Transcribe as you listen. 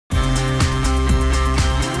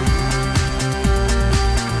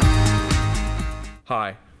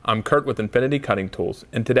Hi, I'm Kurt with Infinity Cutting Tools,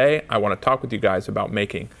 and today I want to talk with you guys about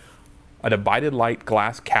making a divided light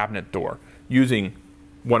glass cabinet door using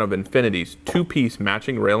one of Infinity's two-piece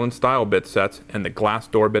matching rail and stile bit sets and the glass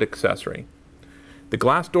door bit accessory. The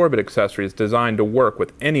glass door bit accessory is designed to work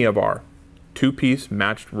with any of our two-piece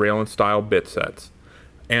matched rail and stile bit sets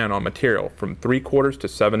and on material from 3/4 to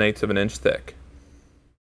 7/8 of an inch thick.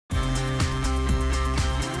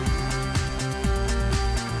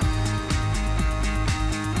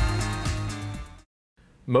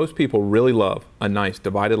 Most people really love a nice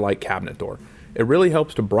divided light cabinet door. It really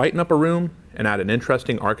helps to brighten up a room and add an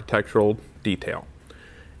interesting architectural detail.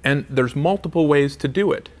 And there's multiple ways to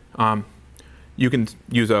do it. You can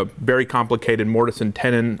use a very complicated mortise and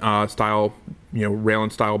tenon style, rail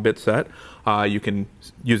and style bit set. You can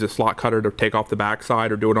use a slot cutter to take off the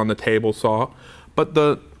backside or do it on the table saw. But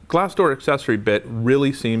the glass door accessory bit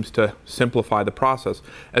really seems to simplify the process,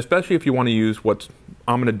 especially if you want to use what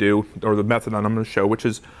I'm going to do, or the method that I'm going to show, which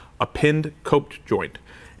is a pinned coped joint.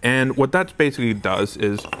 And what that basically does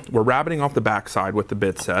is we're rabbeting off the backside with the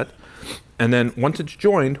bit set, and then once it's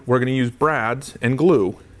joined, we're going to use brads and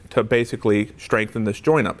glue to basically strengthen this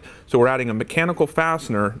joint up. So we're adding a mechanical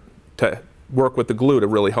fastener to work with the glue to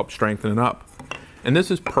really help strengthen it up. And this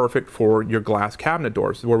is perfect for your glass cabinet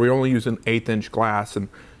doors, where we only use an 1/8 inch glass and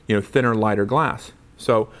thinner, lighter glass.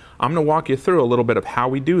 So I'm going to walk you through a little bit of how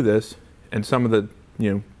we do this and some of the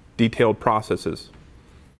detailed processes.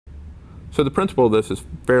 So the principle of this is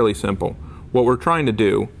fairly simple. What we're trying to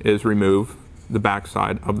do is remove the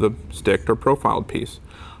backside of the sticked or profiled piece.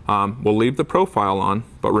 We'll leave the profile on,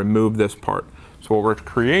 but remove this part. So what we're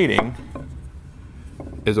creating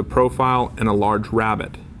is a profile and a large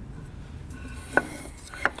rabbet.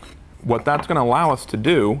 What that's going to allow us to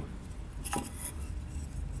do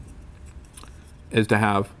is to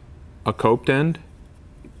have a coped end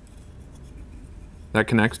that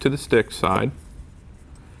connects to the stick side,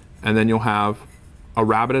 and then you'll have a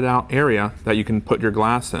rabbeted out area that you can put your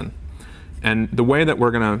glass in. And the way that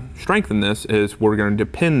we're going to strengthen this is we're going to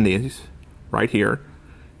pin these right here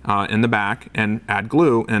in the back and add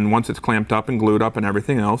glue, and once it's clamped up and glued up and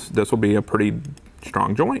everything else, this will be a pretty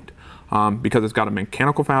strong joint because it's got a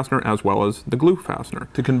mechanical fastener as well as the glue fastener.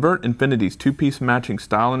 To convert Infinity's two-piece matching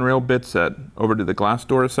stile and rail bit set over to the glass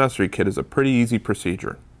door accessory kit is a pretty easy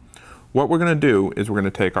procedure. What we're going to do is we're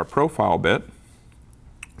going to take our profile bit,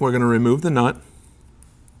 we're going to remove the nut,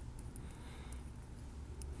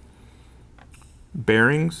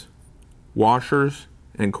 bearings, washers,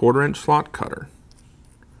 and 1/4 inch slot cutter.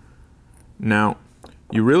 Now,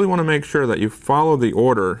 you really want to make sure that you follow the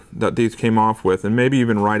order that these came off with, and maybe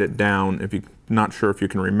even write it down if you're not sure if you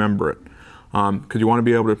can remember it, because you want to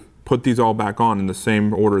be able to put these all back on in the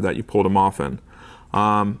same order that you pulled them off in.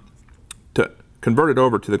 To convert it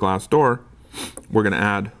over to the glass door, we're going to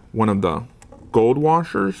add one of the gold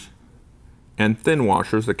washers and thin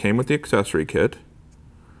washers that came with the accessory kit,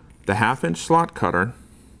 the 1/2 inch slot cutter,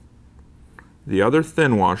 the other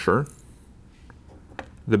thin washer,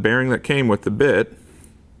 the bearing that came with the bit,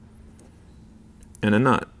 and a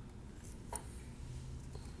nut.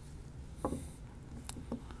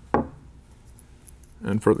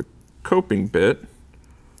 And for the coping bit,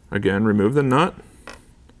 again, remove the nut,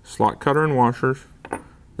 slot cutter and washers.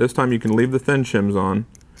 This time you can leave the thin shims on,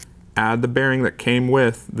 add the bearing that came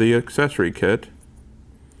with the accessory kit,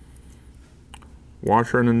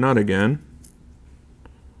 washer and a nut again,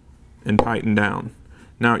 and tighten down.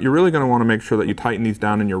 Now you're really going to want to make sure that you tighten these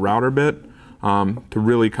down in your router bit to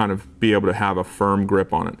really kind of be able to have a firm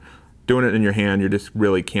grip on it. Doing it in your hand, you just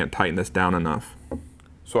really can't tighten this down enough.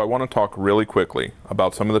 So I want to talk really quickly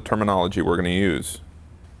about some of the terminology we're going to use.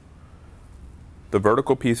 The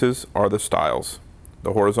vertical pieces are the stiles.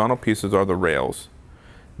 The horizontal pieces are the rails.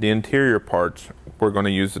 The interior parts, we're going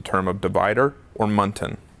to use the term of divider or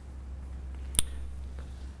muntin.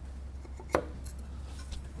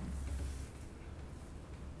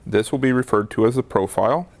 This will be referred to as the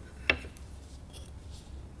profile,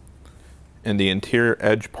 and the interior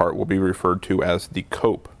edge part will be referred to as the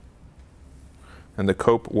cope. And the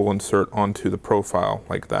cope will insert onto the profile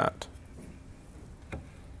like that.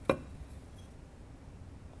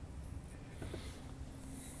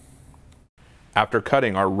 After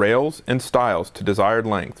cutting our rails and stiles to desired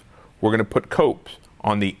length, we're going to put copes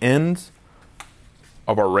on the ends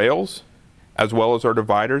of our rails as well as our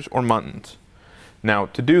dividers or muntins. Now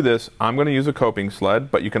to do this, I'm going to use a coping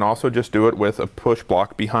sled, but you can also just do it with a push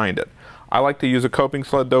block behind it. I like to use a coping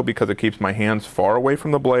sled though because it keeps my hands far away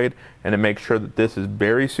from the blade, and it makes sure that this is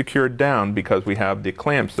very secured down because we have the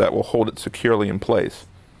clamps that will hold it securely in place.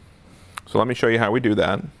 So let me show you how we do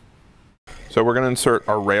that. So we're going to insert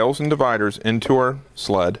our rails and dividers into our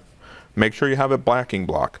sled. Make sure you have a backing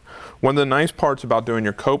block. One of the nice parts about doing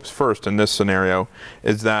your copes first in this scenario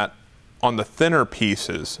is that on the thinner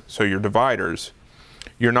pieces, so your dividers,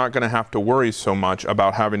 you're not going to have to worry so much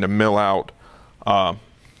about having to mill out a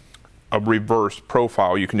reverse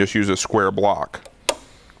profile. You can just use a square block.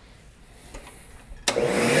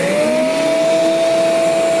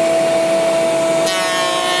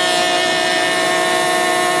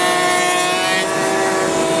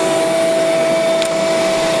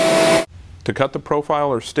 To cut the profile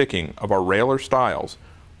or sticking of our rail or stiles,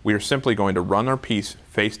 we are simply going to run our piece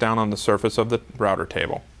face down on the surface of the router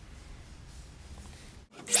table.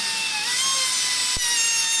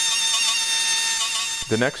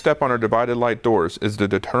 The next step on our divided light doors is to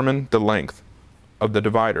determine the length of the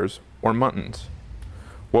dividers or muntins.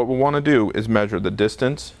 What we'll want to do is measure the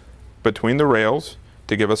distance between the rails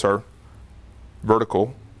to give us our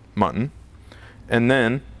vertical muntin, and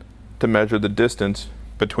then to measure the distance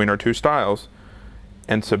between our two stiles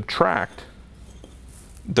and subtract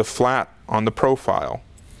the flat on the profile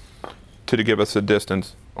to give us a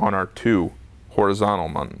distance on our two horizontal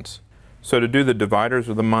muntins. So to do the dividers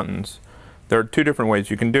or the muntins, there are two different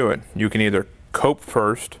ways you can do it. You can either cope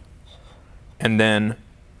first and then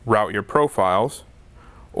route your profiles,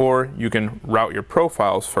 or you can route your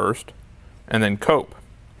profiles first and then cope.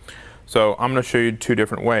 So I'm going to show you two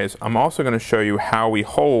different ways. I'm also going to show you how we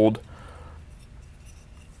hold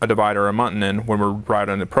a divider or a muntin in when we're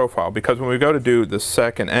routing the profile, because when we go to do the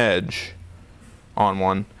second edge on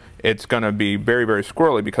one, it's going to be very, very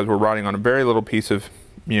squirrely because we're routing on a very little piece of,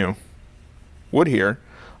 wood here,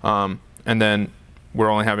 and then we're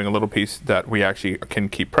only having a little piece that we actually can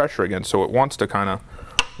keep pressure against, so it wants to kind of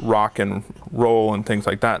rock and roll and things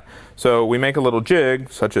like that. So we make a little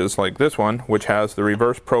jig, such as like this one, which has the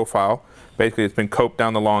reverse profile. Basically it's been coped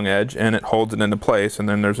down the long edge and it holds it into place, and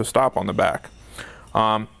then there's a stop on the back.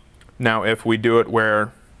 Now if we do it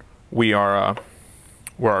where we are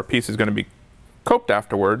where our piece is going to be coped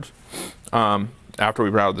afterwards, after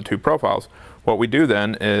we've routed the two profiles, what we do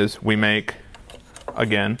then is we make,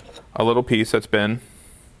 again, a little piece that's been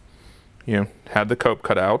had the cope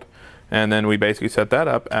cut out, and then we basically set that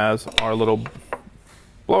up as our little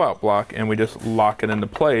blowout block, and we just lock it into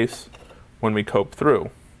place when we cope through.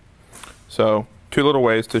 So two little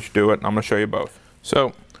ways to do it, and I'm going to show you both.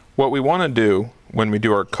 So what we want to do when we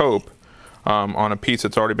do our cope on a piece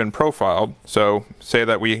that's already been profiled, so say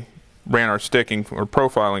that we ran our sticking or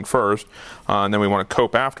profiling first, and then we want to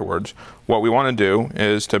cope afterwards, what we want to do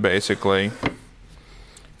is to basically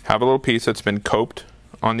have a little piece that's been coped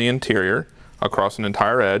on the interior across an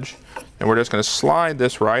entire edge, and we're just going to slide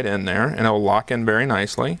this right in there, and it will lock in very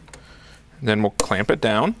nicely. Then we'll clamp it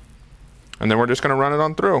down, and then we're just going to run it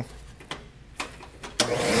on through.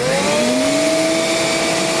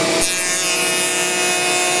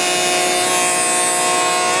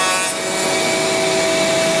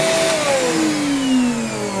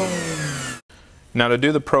 Now to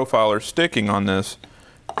do the profile or sticking on this,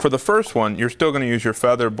 for the first one, you're still going to use your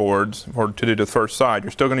feather boards, or to do the first side,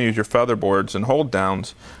 you're still going to use your feather boards and hold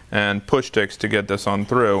downs and push sticks to get this on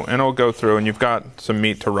through, and it'll go through, and you've got some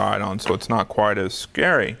meat to ride on, so it's not quite as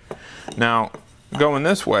scary. Now, going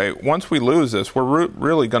this way, once we lose this, we're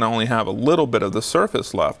really going to only have a little bit of the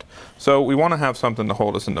surface left, so we want to have something to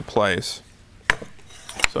hold us into place.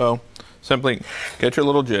 So simply get your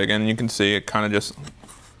little jig, and you can see it kind of just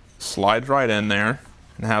slides right in there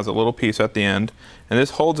and has a little piece at the end, and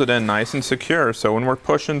this holds it in nice and secure, so when we're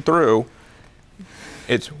pushing through,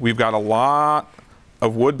 we've got a lot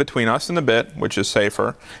of wood between us and the bit, which is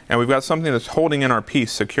safer, and we've got something that's holding in our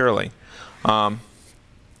piece securely.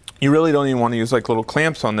 You really don't even want to use like little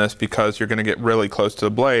clamps on this, because you're going to get really close to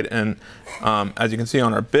the blade, and as you can see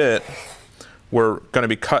on our bit, we're going to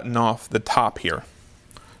be cutting off the top here.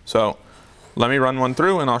 So let me run one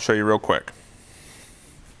through and I'll show you real quick.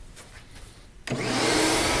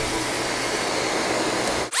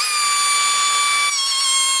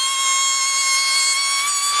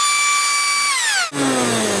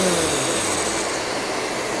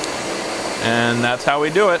 And that's how we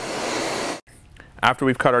do it. After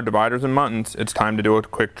we've cut our dividers and muntins, it's time to do a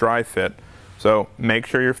quick dry fit. So make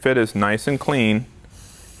sure your fit is nice and clean.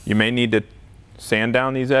 You may need to sand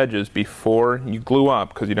down these edges before you glue up,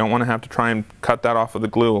 because you don't want to have to try and cut that off of the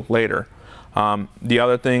glue later. The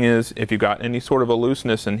other thing is, if you've got any sort of a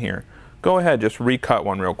looseness in here, go ahead, just recut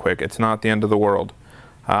one real quick. It's not the end of the world.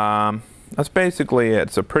 That's basically it.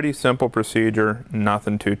 It's a pretty simple procedure,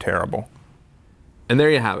 nothing too terrible. And there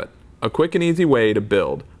you have it. A quick and easy way to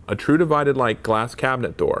build a true divided light glass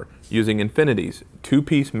cabinet door using Infinity's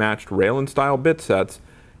two-piece matched rail and style bit sets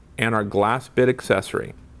and our glass bit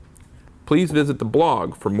accessory. Please visit the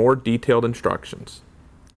blog for more detailed instructions.